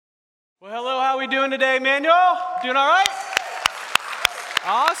Well, hello, how are we doing today, Manuel? Doing all right?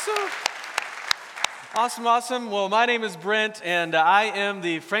 Awesome. Well, my name is Brent, and I am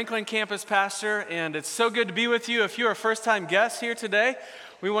the Franklin campus pastor, and it's so good to be with you. If you're a first-time guest here today,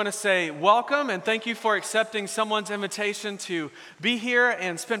 we want to say welcome, and thank you for accepting someone's invitation to be here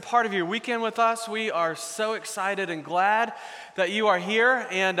and spend part of your weekend with us. We are so excited and glad that you are here,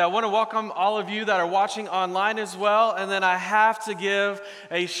 and I want to welcome all of you that are watching online as well. And then I have to give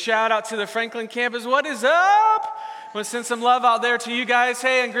a shout out to the Franklin campus. What is up? I want to send some love out there to you guys.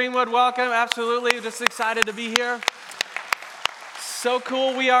 Hey, in Greenwood, welcome. Absolutely, just excited to be here. So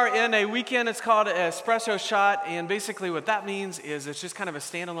cool. We are in a weekend. It's called Espresso Shot, and basically what that means is it's just kind of a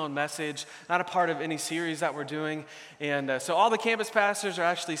standalone message, not a part of any series that we're doing. And so all the campus pastors are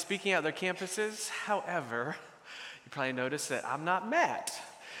actually speaking at their campuses. However, you probably noticed that I'm not Matt.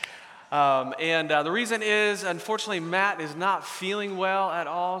 The reason is, unfortunately, Matt is not feeling well at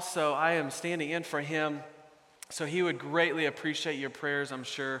all, so I am standing in for him. So he would greatly appreciate your prayers, I'm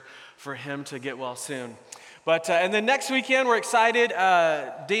sure, for him to get well soon. And then next weekend, we're excited.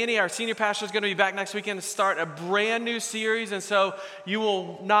 Danny, our senior pastor, is going to be back next weekend to start a brand new series. And so you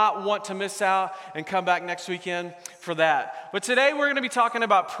will not want to miss out and come back next weekend for that. But today, we're going to be talking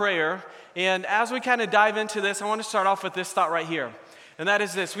about prayer. And as we kind of dive into this, I want to start off with this thought right here. And that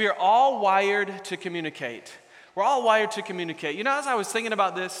is this: we are all wired to communicate. We're all wired to communicate. You know, as I was thinking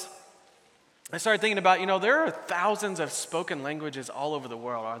about this, I started thinking about, there are thousands of spoken languages all over the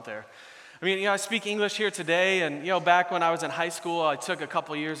world, aren't there? I mean, I speak English here today, and, back when I was in high school, I took a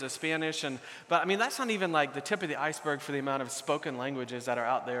couple years of Spanish, but that's not even like the tip of the iceberg for the amount of spoken languages that are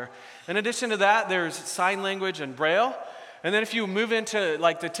out there. In addition to that, there's sign language and Braille. And then if you move into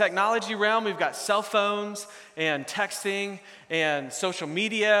like the technology realm, we've got cell phones and texting and social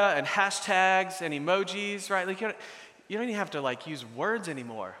media and hashtags and emojis, right? Like you don't even have to use words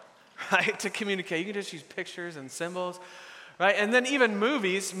anymore, right, to communicate. You can just use pictures and symbols, right? And then even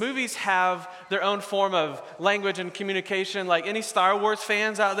movies have their own form of language and communication. Like, any Star Wars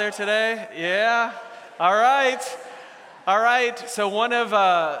fans out there today? Yeah? All right. So one of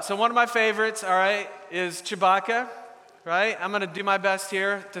my favorites, all right, is Chewbacca, right? I'm going to do my best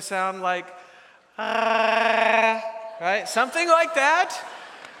here to sound like, right? Something like that.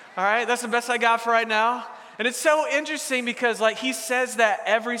 All right, that's the best I got for right now. And it's so interesting because he says that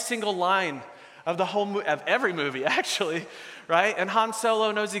every single line of the whole of every movie, actually, right? And Han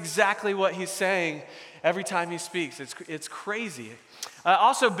Solo knows exactly what he's saying every time he speaks. It's crazy.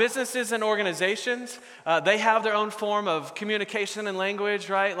 Also, businesses and organizations, they have their own form of communication and language,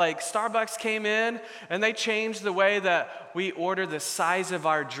 right? Like Starbucks came in and they changed the way that we order the size of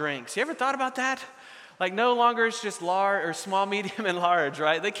our drinks. You ever thought about that? Like, no longer it's just large or small, medium, and large,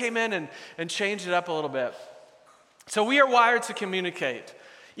 right? They came in and changed it up a little bit. So we are wired to communicate.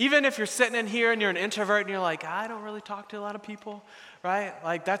 Even if you're sitting in here and you're an introvert and you're like, I don't really talk to a lot of people, right?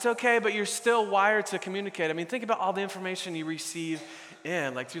 Like, that's okay, but you're still wired to communicate. I mean, think about all the information you receive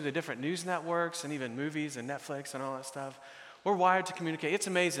through the different news networks and even movies and Netflix and all that stuff. We're wired to communicate. It's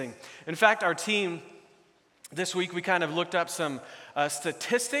amazing. In fact, our team, this week, we kind of looked up some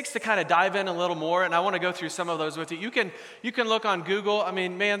statistics to kind of dive in a little more, and I want to go through some of those with you. You can look on Google. I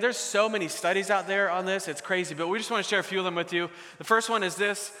mean, man, there's so many studies out there on this. It's crazy, but we just want to share a few of them with you. The first one is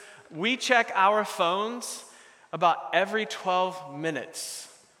this: we check our phones about every 12 minutes,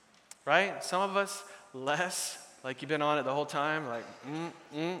 right? Some of us less, like you've been on it the whole time, right?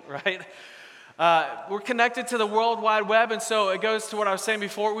 We're connected to the World Wide Web, and so it goes to what I was saying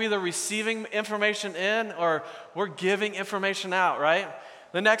before. We're either receiving information in or we're giving information out, right?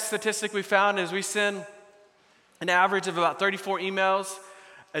 The next statistic we found is we send an average of about 34 emails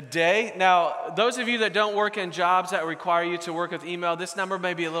a day. Now, those of you that don't work in jobs that require you to work with email, this number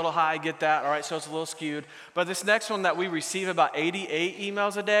may be a little high, I get that, all right, so it's a little skewed. But this next one that we receive about 88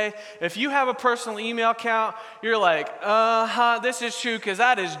 emails a day, if you have a personal email account, you're like, this is true because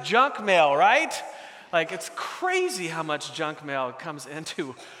that is junk mail, right? Like, it's crazy how much junk mail comes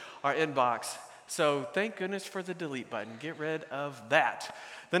into our inbox. So thank goodness for the delete button. Get rid of that.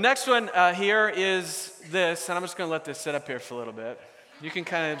 The next one here is this, and I'm just going to let this sit up here for a little bit. You can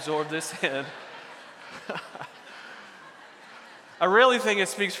kind of absorb this in. I really think it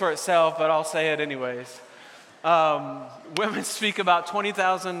speaks for itself, but I'll say it anyways. Women speak about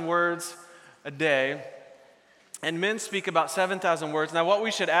 20,000 words a day, and men speak about 7,000 words. Now, what we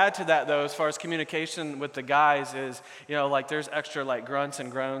should add to that, though, as far as communication with the guys is, there's extra grunts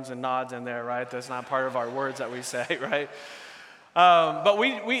and groans and nods in there, right? That's not part of our words that we say, right? But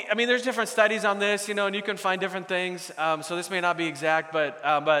there's different studies on this, and you can find different things. So this may not be exact, but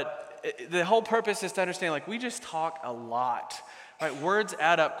the whole purpose is to understand, we just talk a lot, Right? Words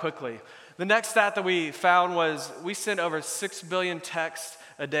add up quickly. The next stat that we found was we send over 6 billion texts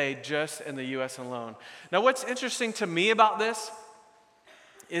a day just in the U.S. alone. Now, what's interesting to me about this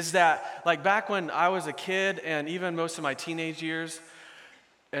is that, like, back when I was a kid and even most of my teenage years,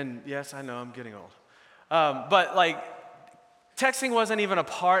 and yes, I know I'm getting old, but like, texting wasn't even a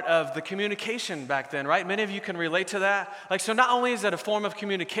part of the communication back then, right? Many of you can relate to that. Like, so not only is it a form of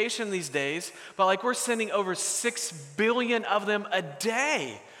communication these days, but like we're sending over 6 billion of them a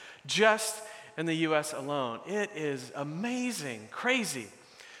day just in the U.S. alone. It is amazing, crazy.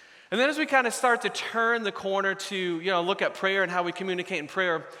 And then as we kind of start to turn the corner to, look at prayer and how we communicate in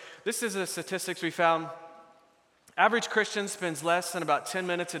prayer, this is the statistics we found. Average Christian spends less than about 10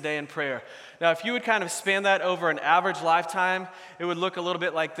 minutes a day in prayer. Now, if you would kind of span that over an average lifetime, it would look a little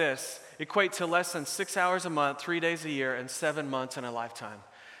bit like this. Equate to less than 6 hours a month, 3 days a year, and 7 months in a lifetime.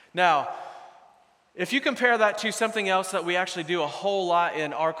 Now, if you compare that to something else that we actually do a whole lot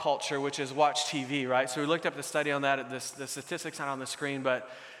in our culture, which is watch TV, right? So we looked up the study on that. The statistics aren't on the screen, but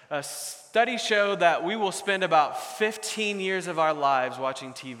a study showed that we will spend about 15 years of our lives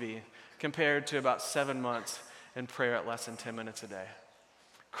watching TV compared to about 7 months in prayer at less than 10 minutes a day.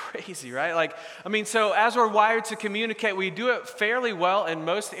 Crazy, right? So as we're wired to communicate, we do it fairly well in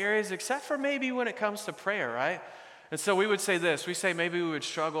most areas, except for maybe when it comes to prayer, right? And so we would say this. We say maybe we would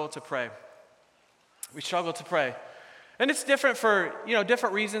struggle to pray. We struggle to pray. And it's different for,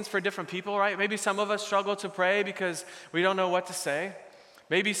 different reasons for different people, right? Maybe some of us struggle to pray because we don't know what to say.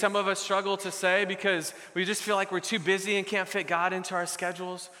 Maybe some of us struggle to say because we just feel like we're too busy and can't fit God into our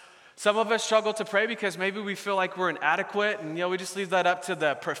schedules. Some of us struggle to pray because maybe we feel like we're inadequate and, we just leave that up to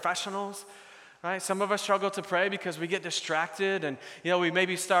the professionals, right? Some of us struggle to pray because we get distracted and, we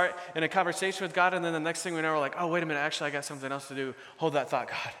maybe start in a conversation with God and then the next thing we know, we're like, oh, wait a minute, actually, I got something else to do. Hold that thought,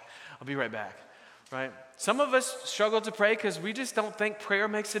 God. I'll be right back, right? Some of us struggle to pray because we just don't think prayer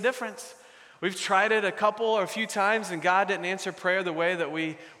makes a difference. We've tried it a couple or a few times and God didn't answer prayer the way that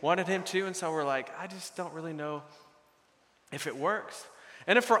we wanted him to. And so we're like, I just don't really know if it works.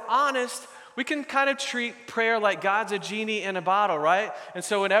 And if we're honest, we can kind of treat prayer like God's a genie in a bottle, right? And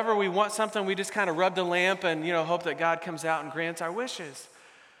so whenever we want something, we just kind of rub the lamp and, hope that God comes out and grants our wishes.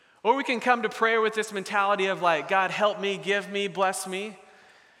 Or we can come to prayer with this mentality of like, God, help me, give me, bless me.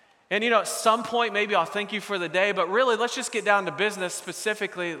 And, at some point, maybe I'll thank you for the day, but really, let's just get down to business,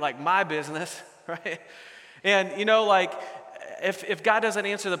 specifically like my business, right? And, if God doesn't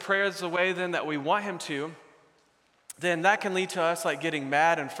answer the prayers the way then that we want him to, then that can lead to us like getting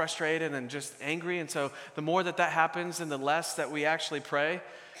mad and frustrated and just angry. And so the more that happens, then the less that we actually pray.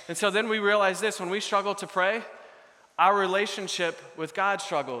 And so then we realize this, when we struggle to pray, our relationship with God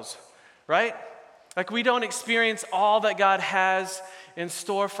struggles, right? Like we don't experience all that God has in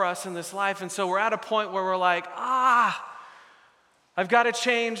store for us in this life. And so we're at a point where we're like, I've got to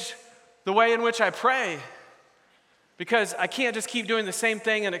change the way in which I pray because I can't just keep doing the same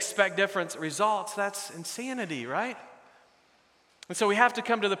thing and expect different results. That's insanity, right? And so we have to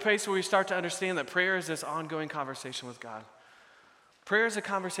come to the place where we start to understand that prayer is this ongoing conversation with God. Prayer is a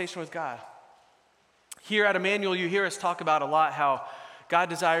conversation with God. Here at Emmanuel, you hear us talk about a lot how God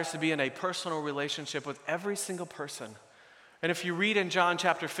desires to be in a personal relationship with every single person. And if you read in John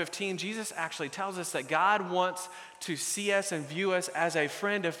chapter 15, Jesus actually tells us that God wants to see us and view us as a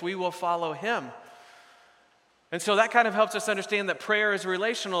friend if we will follow him. And so that kind of helps us understand that prayer is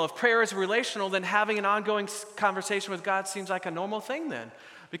relational. If prayer is relational, then having an ongoing conversation with God seems like a normal thing then,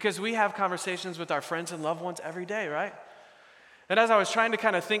 because we have conversations with our friends and loved ones every day, right? And as I was trying to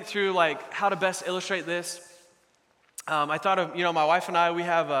kind of think through like how to best illustrate this, I thought of, my wife and I,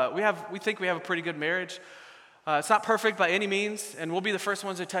 we think we have a pretty good marriage. It's not perfect by any means, and we'll be the first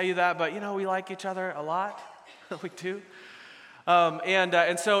ones to tell you that, but, we like each other a lot. We do.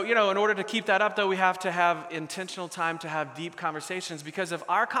 And so, in order to keep that up, though, we have to have intentional time to have deep conversations, because if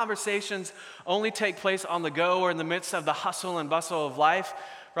our conversations only take place on the go or in the midst of the hustle and bustle of life,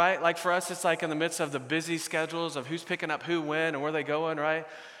 right? Like for us, it's like in the midst of the busy schedules of who's picking up who when and where they going, right?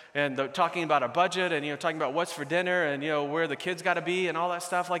 And talking about a budget and, talking about what's for dinner and, where the kids got to be and all that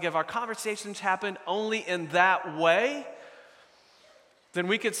stuff. Like if our conversations happen only in that way, then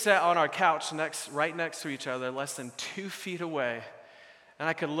we could sit on our couch right next to each other, less than 2 feet away, and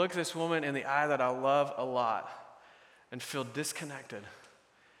I could look this woman in the eye that I love a lot and feel disconnected.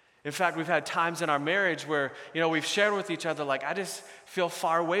 In fact, we've had times in our marriage where, we've shared with each other, like, I just feel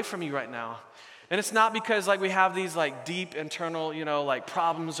far away from you right now. And it's not because like we have these like deep internal, like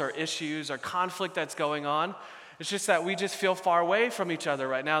problems or issues or conflict that's going on. It's just that we just feel far away from each other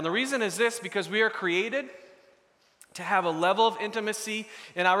right now. And the reason is this, because we are created to have a level of intimacy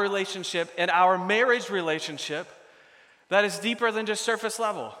in our relationship, in our marriage relationship, that is deeper than just surface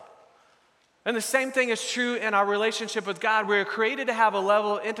level. And the same thing is true in our relationship with God. We are created to have a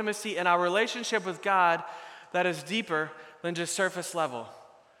level of intimacy in our relationship with God that is deeper than just surface level.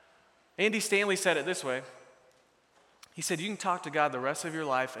 Andy Stanley said it this way. He said, you can talk to God the rest of your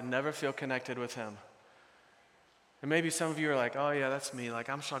life and never feel connected with him. And maybe some of you are like, oh yeah, that's me. Like,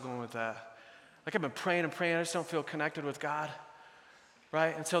 I'm struggling with that. Like, I've been praying and praying, I just don't feel connected with God,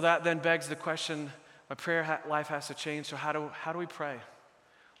 right? And so that then begs the question, my prayer life has to change, so how do we pray?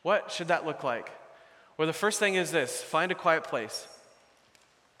 What should that look like? Well, the first thing is this: find a quiet place.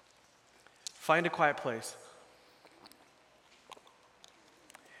 Find a quiet place.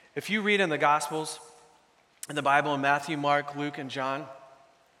 If you read in the Gospels, in the Bible, in Matthew, Mark, Luke, and John,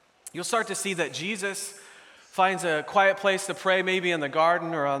 you'll start to see that Jesus finds a quiet place to pray, maybe in the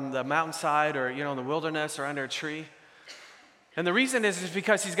garden or on the mountainside or, in the wilderness or under a tree. And the reason is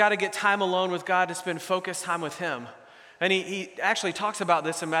because he's got to get time alone with God to spend focused time with him. And he actually talks about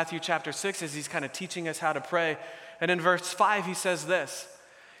this in Matthew chapter 6 as he's kind of teaching us how to pray. And in verse 5, he says this.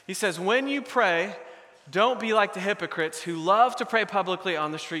 He says, when you pray, don't be like the hypocrites who love to pray publicly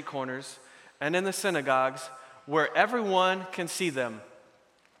on the street corners and in the synagogues where everyone can see them.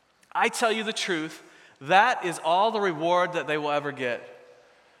 I tell you the truth, that is all the reward that they will ever get.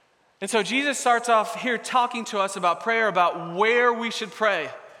 And so Jesus starts off here talking to us about prayer, about where we should pray.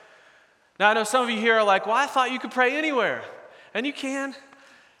 Now, I know some of you here are like, well, I thought you could pray anywhere. And you can.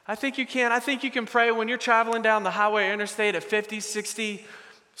 I think you can. I think you can pray when you're traveling down the highway interstate at 50, 60,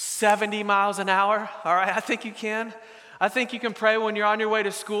 70 miles an hour. All right, I think you can. I think you can pray when you're on your way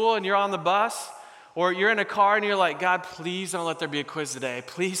to school and you're on the bus, or you're in a car and you're like, God, please don't let there be a quiz today.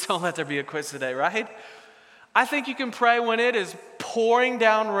 Please don't let there be a quiz today, right? I think you can pray when it is pouring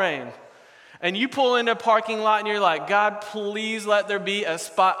down rain. And you pull into a parking lot and you're like, God, please let there be a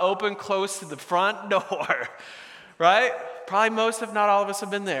spot open close to the front door, right? Probably most, if not all of us,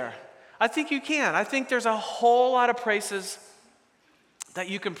 have been there. I think you can. I think there's a whole lot of places that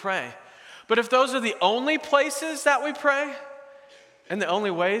you can pray. But if those are the only places that we pray and the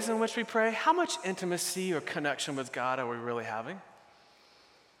only ways in which we pray, how much intimacy or connection with God are we really having?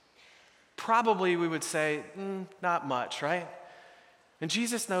 Probably we would say, not much, right? And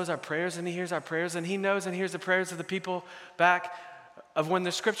Jesus knows our prayers and he hears our prayers, and he knows and hears the prayers of the people back of when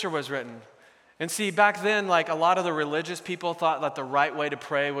the scripture was written. And see, back then, like, a lot of the religious people thought that the right way to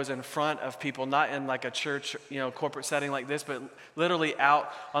pray was in front of people, not in like a church, corporate setting like this, but literally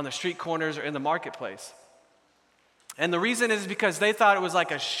out on the street corners or in the marketplace. And the reason is because they thought it was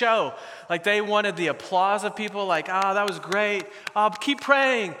like a show. Like, they wanted the applause of people, like, that was great. Keep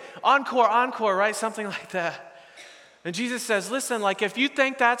praying. Encore, right? Something like that. And Jesus says, listen, like, if you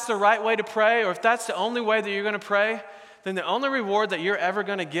think that's the right way to pray, or if that's the only way that you're going to pray, then the only reward that you're ever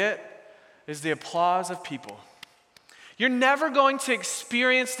going to get is the applause of people. You're never going to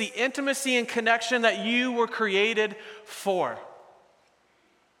experience the intimacy and connection that you were created for.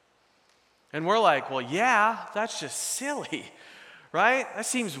 And we're like, well, yeah, that's just silly, right? That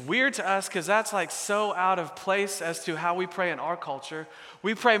seems weird to us because that's like so out of place as to how we pray in our culture.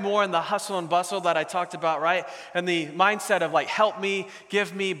 We pray more in the hustle and bustle that I talked about, right? And the mindset of like, help me,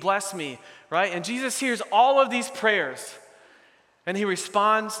 give me, bless me, right? And Jesus hears all of these prayers, and he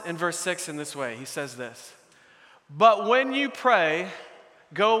responds in verse 6 in this way. He says this: but when you pray,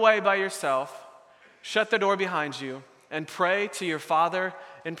 go away by yourself, shut the door behind you, and pray to your Father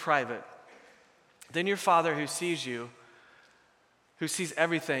in private. Then your Father who sees you, who sees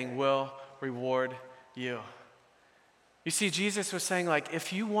everything, will reward you. You see, Jesus was saying, like,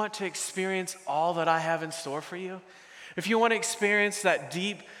 if you want to experience all that I have in store for you, if you want to experience that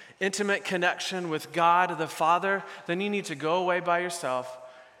deep, intimate connection with God the Father, then you need to go away by yourself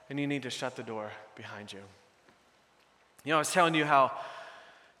and you need to shut the door behind you. I was telling you how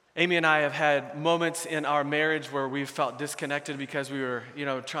Amy and I have had moments in our marriage where we've felt disconnected because we were,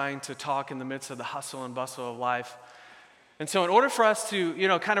 trying to talk in the midst of the hustle and bustle of life. And so in order for us to,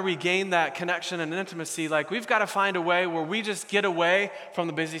 kind of regain that connection and intimacy, like, we've got to find a way where we just get away from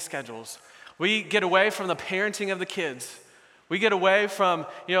the busy schedules. We get away from the parenting of the kids. We get away from,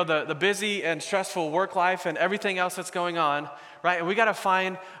 the busy and stressful work life and everything else that's going on, right? And we got to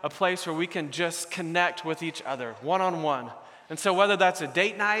find a place where we can just connect with each other, one-on-one. And so whether that's a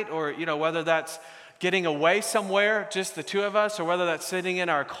date night or, whether that's getting away somewhere, just the two of us, or whether that's sitting in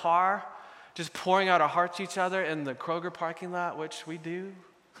our car, just pouring out our hearts to each other in the Kroger parking lot, which we do,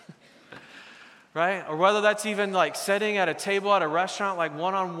 right? Or whether that's even like sitting at a table at a restaurant, like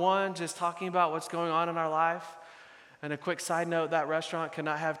one-on-one, just talking about what's going on in our life. And a quick side note, that restaurant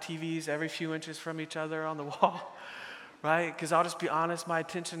cannot have TVs every few inches from each other on the wall, right? Because I'll just be honest, my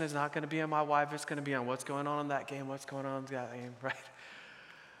attention is not going to be on my wife. It's going to be on what's going on in that game, what's going on in that game, right?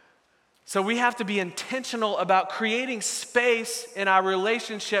 So we have to be intentional about creating space in our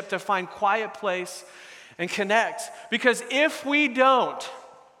relationship to find quiet place and connect. Because if we don't,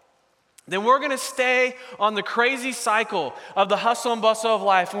 then we're going to stay on the crazy cycle of the hustle and bustle of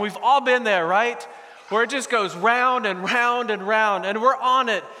life. And we've all been there, right? Where it just goes round and round and round, and we're on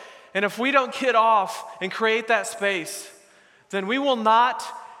it. And if we don't get off and create that space, then we will not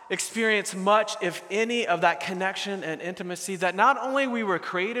experience much, if any, of that connection and intimacy that not only we were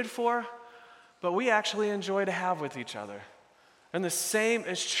created for, but we actually enjoy to have with each other. And the same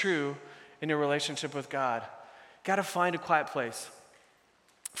is true in your relationship with God. Got to find a quiet place.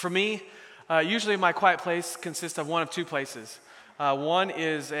 For me, usually my quiet place consists of one of two places. One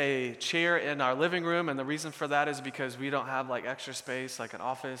is a chair in our living room, and the reason for that is because we don't have like extra space, like an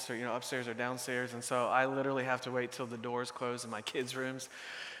office or upstairs or downstairs, and so I literally have to wait till the doors close in my kids' rooms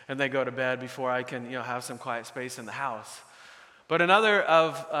and they go to bed before I can have some quiet space in the house. But another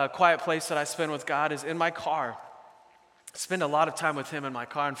quiet place that I spend with God is in my car. I spend a lot of time with Him in my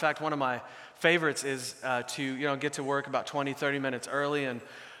car. In fact, one of my favorites is to get to work about 20, 30 minutes early and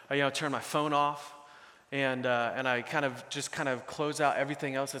turn my phone off. And I kind of close out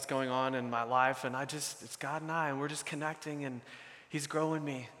everything else that's going on in my life, and it's God and I, and we're just connecting, and He's growing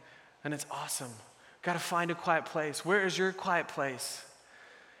me, and it's awesome. Got to find a quiet place. Where is your quiet place?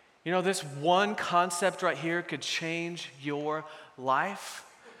 This one concept right here could change your life.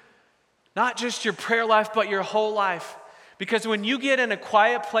 Not just your prayer life, but your whole life. Because when you get in a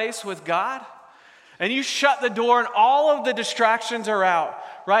quiet place with God, and you shut the door and all of the distractions are out,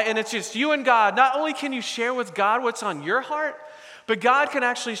 right? And it's just you and God. Not only can you share with God what's on your heart, but God can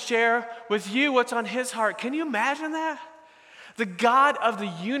actually share with you what's on His heart. Can you imagine that? The God of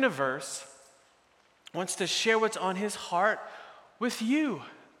the universe wants to share what's on His heart with you.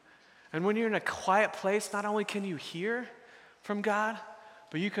 And when you're in a quiet place, not only can you hear from God,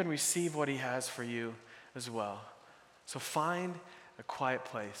 but you can receive what He has for you as well. So find a quiet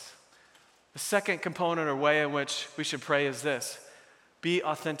place. The second component or way in which we should pray is this: be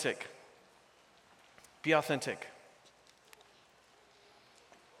authentic. Be authentic.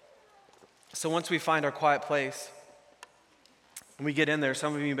 So once we find our quiet place, and we get in there,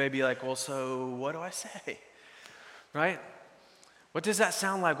 some of you may be like, well, so what do I say? Right? What does that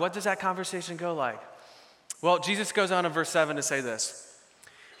sound like? What does that conversation go like? Well, Jesus goes on in verse 7 to say this.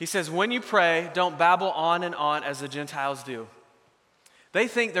 He says, when you pray, don't babble on and on as the Gentiles do. They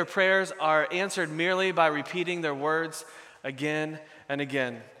think their prayers are answered merely by repeating their words again and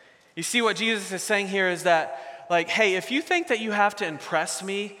again. You see what Jesus is saying here is that, hey, if you think that you have to impress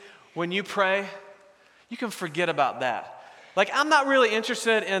me when you pray, you can forget about that. I'm not really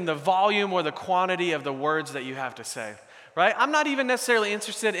interested in the volume or the quantity of the words that you have to say, right? I'm not even necessarily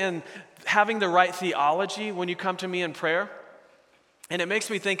interested in having the right theology when you come to me in prayer. And it makes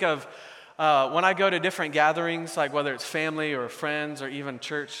me think of when I go to different gatherings, like whether it's family or friends or even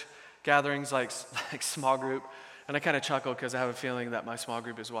church gatherings like small group, and I kind of chuckle because I have a feeling that my small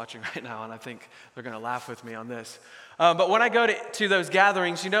group is watching right now, and I think they're going to laugh with me on this. But when I go to those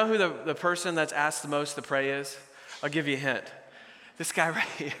gatherings, you know who the person that's asked the most to pray is? I'll give you a hint. This guy right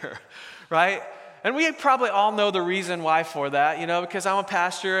here, right? And we probably all know the reason why for that, because I'm a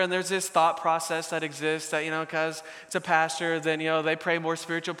pastor and there's this thought process that exists that, because it's a pastor, then, they pray more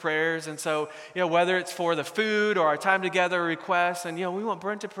spiritual prayers. And so, whether it's for the food or our time together requests, and, we want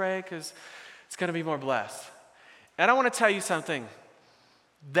Brent to pray because it's going to be more blessed. And I want to tell you something.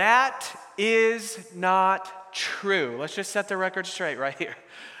 That is not true. Let's just set the record straight right here.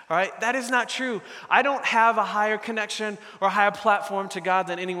 All right? That is not true. I don't have a higher connection or a higher platform to God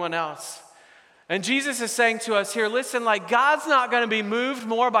than anyone else. And Jesus is saying to us here, listen, God's not going to be moved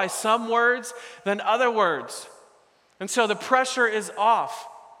more by some words than other words. And so the pressure is off.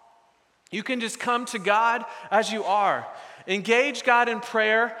 You can just come to God as you are. Engage God in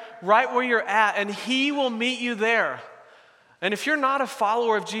prayer right where you're at, and He will meet you there. And if you're not a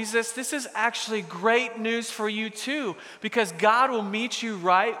follower of Jesus, this is actually great news for you too, because God will meet you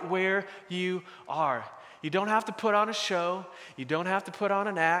right where you are. You don't have to put on a show. You don't have to put on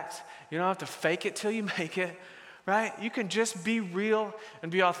an act. You don't have to fake it till you make it, right? You can just be real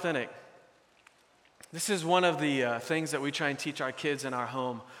and be authentic. This is one of the things that we try and teach our kids in our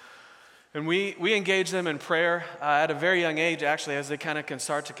home. And we engage them in prayer at a very young age, actually, as they kind of can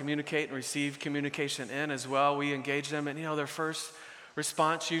start to communicate and receive communication in as well. We engage them, and, their first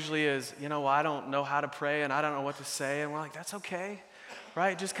response usually is, well, I don't know how to pray, and I don't know what to say. And we're like, that's okay.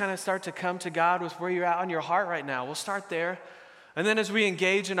 Right? Just kind of start to come to God with where you're at on your heart right now. We'll start there. And then as we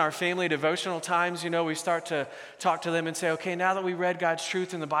engage in our family devotional times, we start to talk to them and say, okay, now that we read God's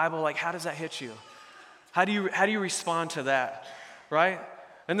truth in the Bible, like, how does that hit you? How do you respond to that, right?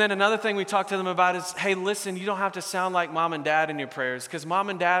 And then another thing we talk to them about is, hey, listen, you don't have to sound like mom and dad in your prayers, because mom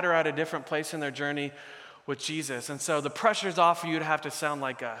and dad are at a different place in their journey with Jesus. And so the pressure's off for you to have to sound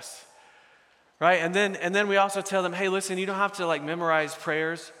like us, right? And then we also tell them, hey, listen, you don't have to like memorize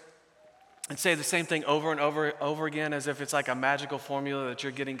prayers and say the same thing over and over again as if it's like a magical formula that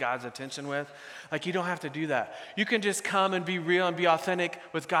you're getting God's attention with. Like, you don't have to do that. You can just come and be real and be authentic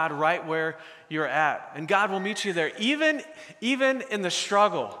with God right where you're at. And God will meet you there, even in the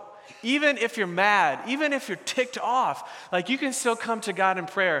struggle, even if you're mad, even if you're ticked off, like you can still come to God in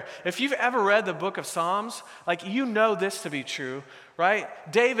prayer. If you've ever read the book of Psalms, like you know this to be true, right?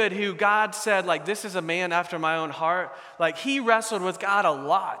 David, who God said, like, this is a man after my own heart, like he wrestled with God a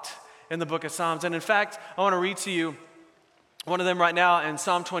lot in the book of Psalms. And in fact, I want to read to you one of them right now in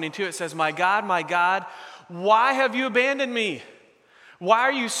Psalm 22. It says, my God, why have you abandoned me? Why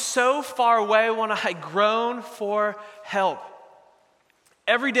are you so far away when I groan for help?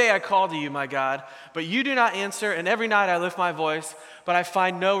 Every day I call to you, my God, but you do not answer, and every night I lift my voice, but I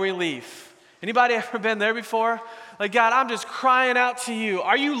find no relief. Anybody ever been there before? Like, God, I'm just crying out to you.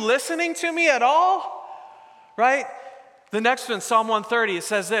 Are you listening to me at all? Right? The next one, Psalm 130, it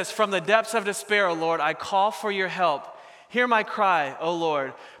says this, from the depths of despair, O Lord, I call for your help. Hear my cry, O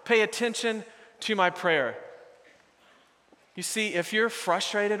Lord. Pay attention to my prayer. You see, if you're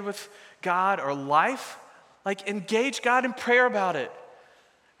frustrated with God or life, like engage God in prayer about it.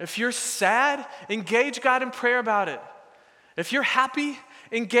 If you're sad, engage God in prayer about it. If you're happy,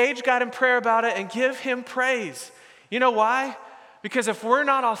 engage God in prayer about it and give him praise. You know why? Because if we're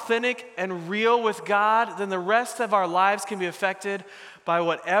not authentic and real with God, then the rest of our lives can be affected by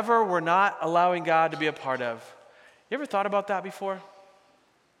whatever we're not allowing God to be a part of. You ever thought about that before?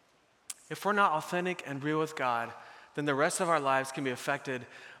 If we're not authentic and real with God, then the rest of our lives can be affected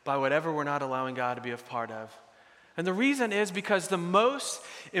by whatever we're not allowing God to be a part of. And the reason is because the most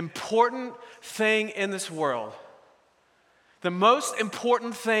important thing in this world, the most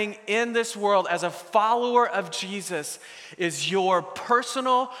important thing in this world as a follower of Jesus is your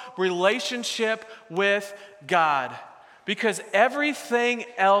personal relationship with God. Because everything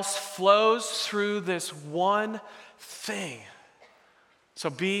else flows through this one thing. So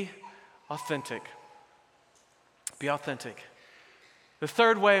be authentic. Be authentic. The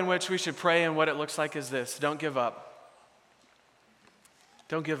third way in which we should pray and what it looks like is this: don't give up.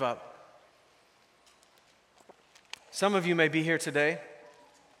 Don't give up. Some of you may be here today,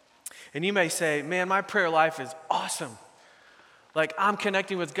 and you may say, man, my prayer life is awesome. Like, I'm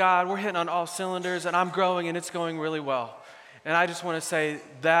connecting with God, we're hitting on all cylinders, and I'm growing, and it's going really well. And I just want to say,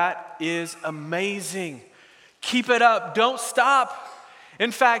 that is amazing. Keep it up. Don't stop.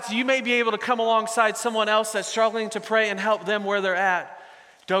 In fact, you may be able to come alongside someone else that's struggling to pray and help them where they're at.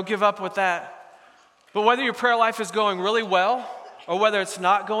 Don't give up with that. But whether your prayer life is going really well or whether it's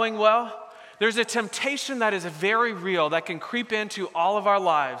not going well, there's a temptation that is very real that can creep into all of our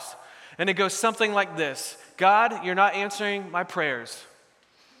lives. And it goes something like this: God, you're not answering my prayers.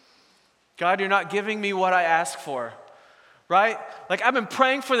 God, you're not giving me what I ask for, right? Like, I've been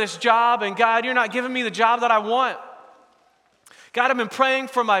praying for this job, and God, you're not giving me the job that I want. God, I've been praying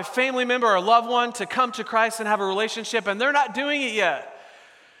for my family member or loved one to come to Christ and have a relationship, and they're not doing it yet.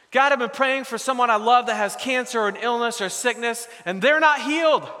 God, I've been praying for someone I love that has cancer or an illness or sickness, and they're not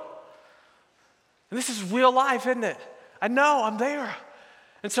healed. And this is real life, isn't it? I know, I'm there.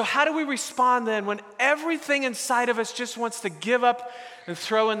 And so how do we respond then when everything inside of us just wants to give up and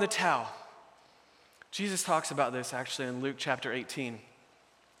throw in the towel? Jesus talks about this actually in Luke chapter 18.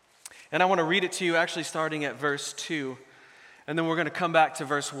 And I want to read it to you actually starting at verse 2. And then we're going to come back to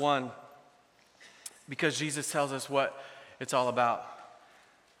verse 1 because Jesus tells us what it's all about.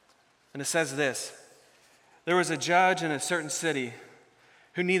 And it says this: there was a judge in a certain city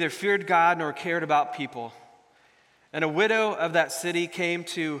who neither feared God nor cared about people. And a widow of that city came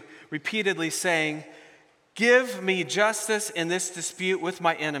to repeatedly saying, give me justice in this dispute with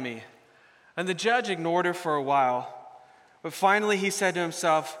my enemy. And the judge ignored her for a while. But finally he said to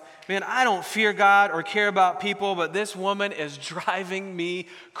himself, man, I don't fear God or care about people, but this woman is driving me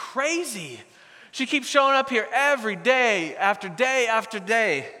crazy. She keeps showing up here every day after day after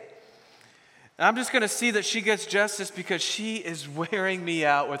day. And I'm just going to see that she gets justice because she is wearing me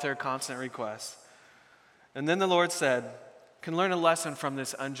out with her constant requests. And then the Lord said, can learn a lesson from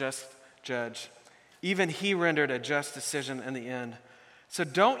this unjust judge. Even he rendered a just decision in the end. So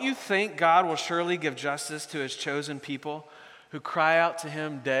don't you think God will surely give justice to his chosen people who cry out to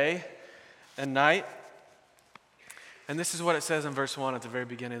him day and night? And this is what it says in verse 1 at the very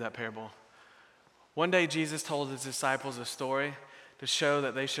beginning of that parable. One day Jesus told his disciples a story to show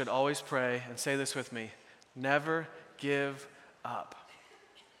that they should always pray, and say this with me, never give up.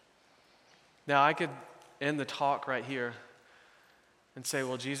 Now I could end the talk right here and say,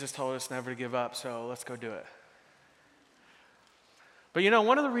 well, Jesus told us never to give up, so let's go do it. But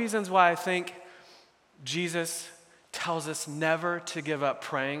one of the reasons why I think Jesus tells us never to give up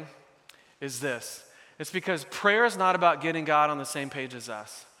praying is this. It's because prayer is not about getting God on the same page as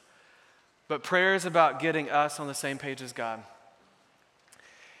us, but prayer is about getting us on the same page as God.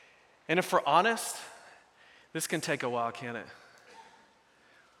 And if we're honest, this can take a while, can't it?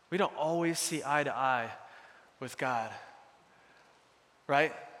 We don't always see eye to eye with God,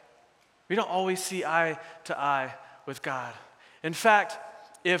 right? We don't always see eye to eye with God. In fact,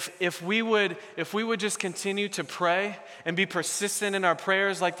 if we would just continue to pray and be persistent in our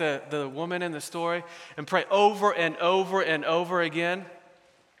prayers like the woman in the story and pray over and over and over again,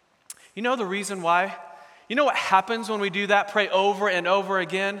 you know the reason why? You know what happens when we do that, pray over and over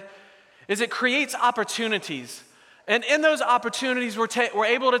again? Is it creates opportunities. And in those opportunities, we're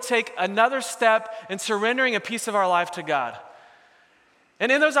able to take another step in surrendering a piece of our life to God.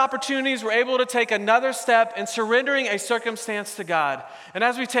 And in those opportunities, we're able to take another step in surrendering a circumstance to God. And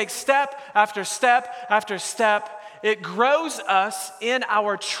as we take step after step after step, it grows us in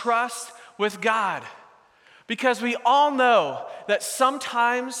our trust with God. Because we all know that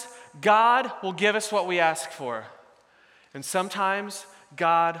sometimes God will give us what we ask for. And sometimes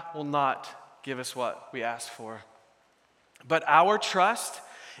God will not give us what we ask for. But our trust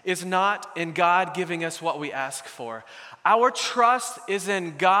is not in God giving us what we ask for. Our trust is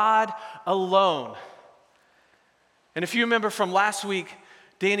in God alone. And if you remember from last week,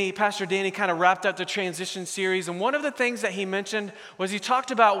 Pastor Danny kind of wrapped up the transition series, and one of the things that he mentioned was he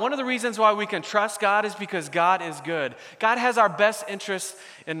talked about one of the reasons why we can trust God is because God is good. God has our best interests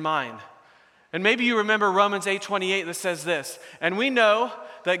in mind. And maybe you remember Romans 8:28 that says this, and we know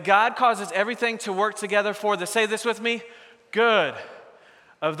that God causes everything to work together for the, say this with me, good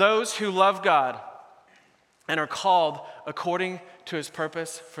of those who love God and are called according to his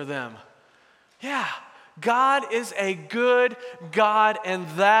purpose for them. Yeah, God is a good God, and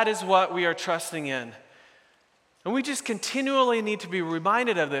that is what we are trusting in. And we just continually need to be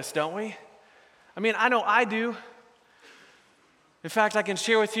reminded of this, don't we? I mean, I know I do. In fact, I can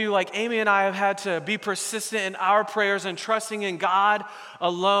share with you, like Amy and I have had to be persistent in our prayers and trusting in God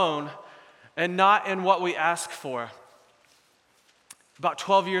alone and not in what we ask for. About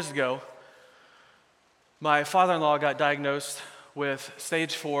 12 years ago, my father-in-law got diagnosed with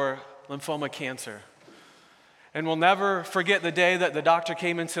stage 4 lymphoma cancer. And we'll never forget the day that the doctor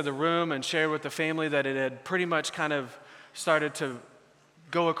came into the room and shared with the family that it had pretty much kind of started to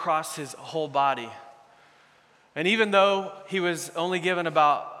go across his whole body. And even though he was only given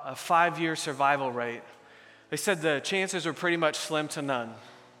about a 5-year survival rate, they said the chances were pretty much slim to none.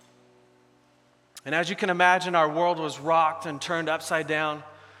 And as you can imagine, our world was rocked and turned upside down.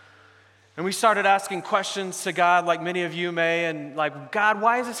 And we started asking questions to God, like many of you may, and like, God,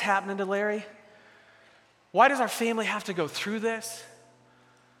 why is this happening to Larry? Why does our family have to go through this?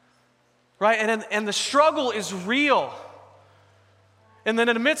 Right? And the struggle is real. And then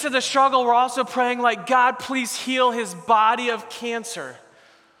in the midst of the struggle, we're also praying like, God, please heal his body of cancer.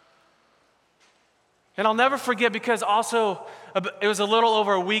 And I'll never forget, because also it was a little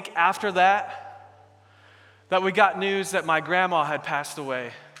over a week after that we got news that my grandma had passed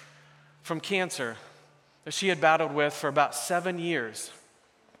away from cancer that she had battled with for about 7 years.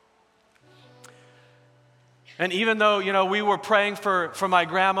 And even though, we were praying for my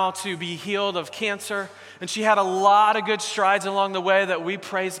grandma to be healed of cancer, and she had a lot of good strides along the way that we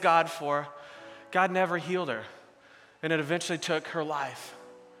praise God for, God never healed her, and it eventually took her life.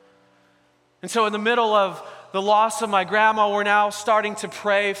 And so in the middle of the loss of my grandma, we're now starting to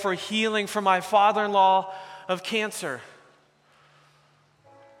pray for healing for my father-in-law of cancer.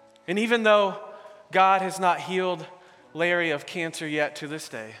 And even though God has not healed Larry of cancer yet to this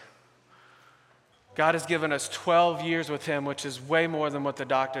day, God has given us 12 years with him, which is way more than what the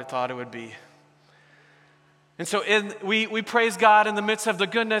doctor thought it would be. And so we praise God in the midst of the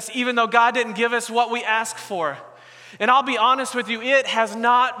goodness, even though God didn't give us what we asked for. And I'll be honest with you, it has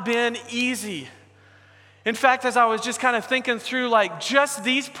not been easy. In fact, as I was just kind of thinking through, like just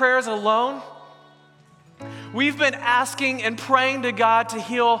these prayers alone, we've been asking and praying to God to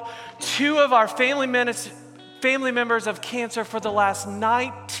heal 2 of our family members of cancer for the last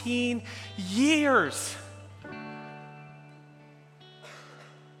 19 years.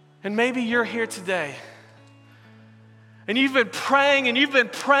 And maybe you're here today And you've been praying and you've been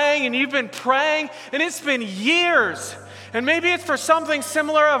praying and you've been praying, and it's been years. And maybe it's for something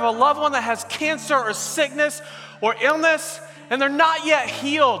similar of a loved one that has cancer or sickness or illness, and they're not yet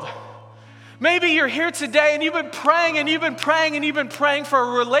healed. Maybe you're here today and you've been praying and you've been praying and you've been praying for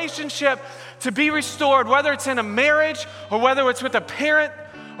a relationship to be restored, whether it's in a marriage or whether it's with a parent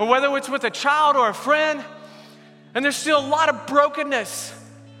or whether it's with a child or a friend, and there's still a lot of brokenness.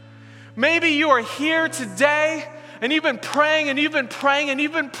 Maybe you are here today and you've been praying and you've been praying and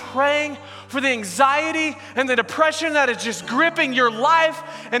you've been praying for the anxiety and the depression that is just gripping your life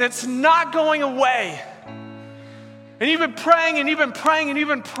and it's not going away. And you've been praying and you've been praying and you've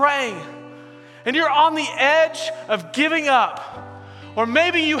been praying, and you're on the edge of giving up. Or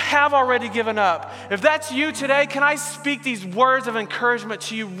maybe you have already given up. If that's you today, can I speak these words of encouragement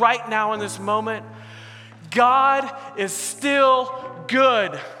to you right now in this moment? God is still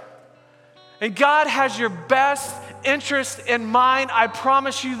good. And God has your best interest in mind. I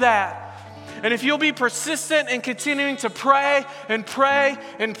promise you that. And if you'll be persistent in continuing to pray and pray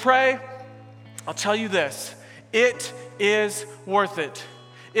and pray, I'll tell you this, it is worth it.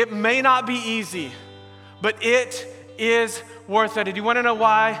 It may not be easy, but it is worth it. And you want to know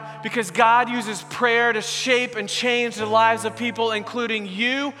why? Because God uses prayer to shape and change the lives of people, including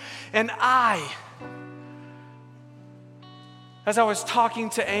you and I. As I was talking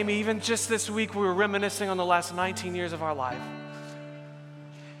to Amy, even just this week, we were reminiscing on the last 19 years of our life.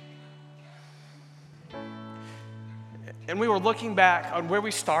 And we were looking back on where we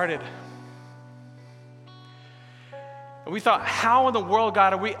started. And we thought, how in the world,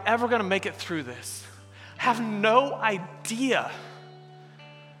 God, are we ever going to make it through this? I have no idea.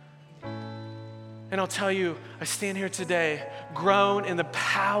 And I'll tell you, I stand here today grown in the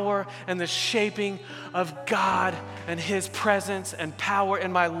power and the shaping of God and His presence and power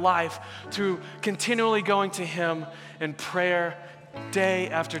in my life through continually going to Him in prayer day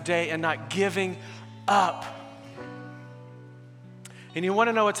after day and not giving up. And you want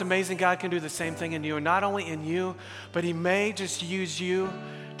to know what's amazing? God can do the same thing in you, and not only in you, but He may just use you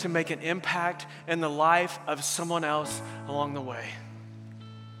to make an impact in the life of someone else along the way.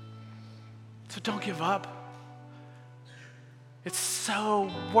 So don't give up. It's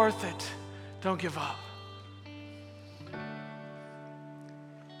so worth it. Don't give up.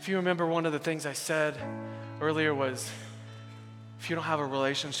 If you remember, one of the things I said earlier was, if you don't have a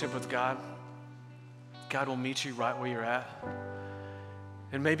relationship with God, God will meet you right where you're at.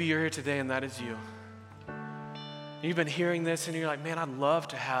 And maybe you're here today and that is you. You've been hearing this and you're like, man, I'd love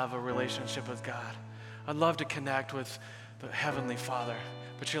to have a relationship with God. I'd love to connect with the Heavenly Father.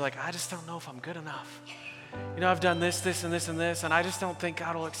 But you're like, I just don't know if I'm good enough. You know, I've done this, this, and this, and this, and I just don't think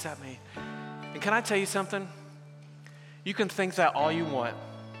God will accept me. And can I tell you something? You can think that all you want.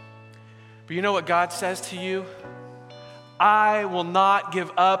 But you know what God says to you? I will not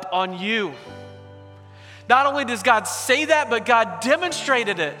give up on you. Not only does God say that, but God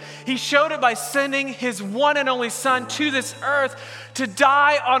demonstrated it. He showed it by sending His one and only Son to this earth to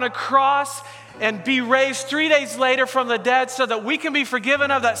die on a cross and be raised 3 days later from the dead so that we can be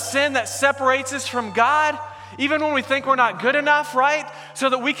forgiven of that sin that separates us from God, even when we think we're not good enough, right? So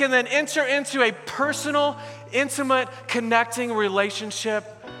that we can then enter into a personal, intimate, connecting relationship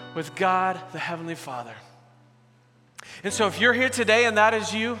with God, the Heavenly Father. And so if you're here today and that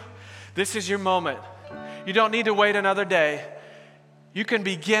is you, this is your moment. You don't need to wait another day. You can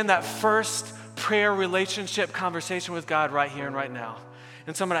begin that first prayer relationship conversation with God right here and right now.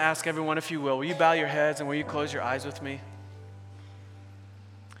 And so I'm going to ask everyone, if you will you bow your heads and will you close your eyes with me?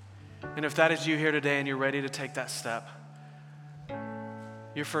 And if that is you here today and you're ready to take that step,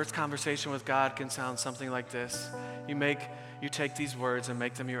 your first conversation with God can sound something like this. You take these words and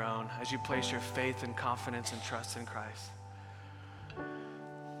make them your own as you place your faith and confidence and trust in Christ.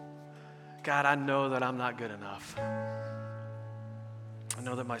 God, I know that I'm not good enough. I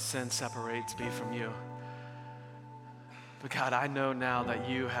know that my sin separates me from you. But God, I know now that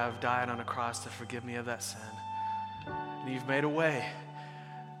you have died on a cross to forgive me of that sin. And you've made a way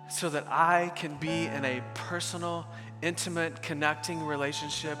so that I can be in a personal, intimate, connecting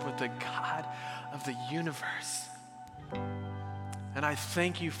relationship with the God of the universe. And I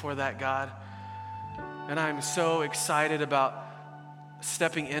thank you for that, God. And I'm so excited about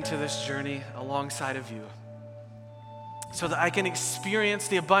stepping into this journey alongside of you so that I can experience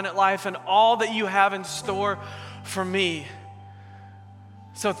the abundant life and all that you have in store for me.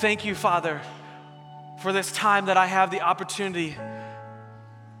 So thank you, Father, for this time that I have the opportunity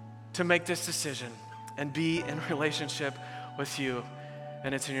to make this decision and be in relationship with you.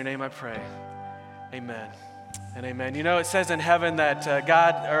 And it's in your name I pray. Amen. And amen. You know, it says in heaven that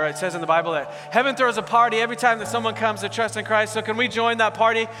it says in the Bible that heaven throws a party every time that someone comes to trust in Christ. So can we join that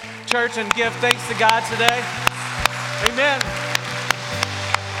party, church, and give thanks to God today? Amen.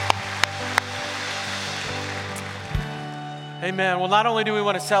 Amen. Well, not only do we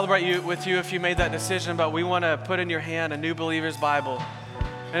want to celebrate with you if you made that decision, but we want to put in your hand a New Believer's Bible.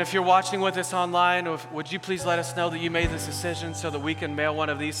 And if you're watching with us online, would you please let us know that you made this decision so that we can mail one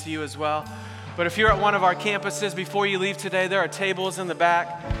of these to you as well? But if you're at one of our campuses, before you leave today, there are tables in the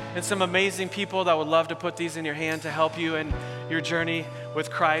back and some amazing people that would love to put these in your hand to help you in your journey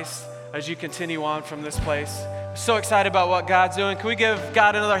with Christ as you continue on from this place. I'm so excited about what God's doing. Can we give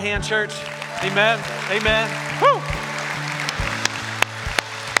God another hand, church? Amen. Amen. Woo!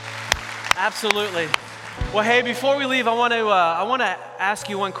 Absolutely. Well, hey, before we leave, I want to ask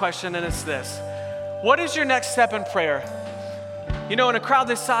you one question, and it's this. What is your next step in prayer? You know, in a crowd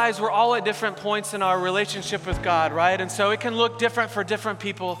this size, we're all at different points in our relationship with God, right? And so it can look different for different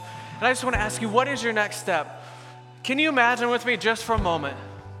people. And I just want to ask you, what is your next step? Can you imagine with me just for a moment?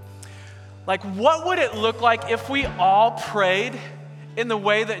 Like, what would it look like if we all prayed in the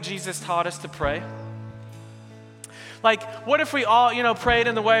way that Jesus taught us to pray? Like, what if we all, prayed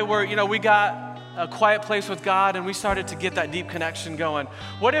in the way where, we got a quiet place with God and we started to get that deep connection going?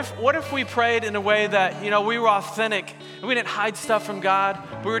 What if we prayed in a way that, we were authentic and we didn't hide stuff from God,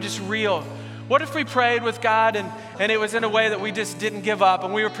 we were just real? What if we prayed with God and it was in a way that we just didn't give up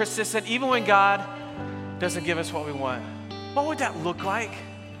and we were persistent even when God doesn't give us what we want? What would that look like?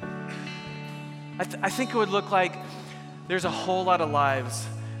 I think it would look like there's a whole lot of lives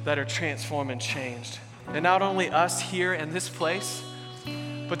that are transformed and changed. And not only us here in this place,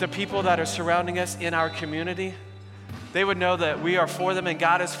 but the people that are surrounding us in our community, they would know that we are for them and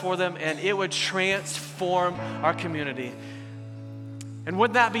God is for them, and it would transform our community. And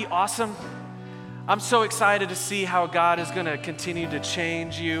wouldn't that be awesome? I'm so excited to see how God is going to continue to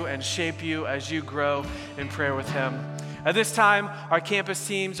change you and shape you as you grow in prayer with Him. At this time, our campus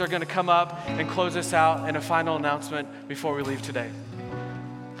teams are going to come up and close us out in a final announcement before we leave today.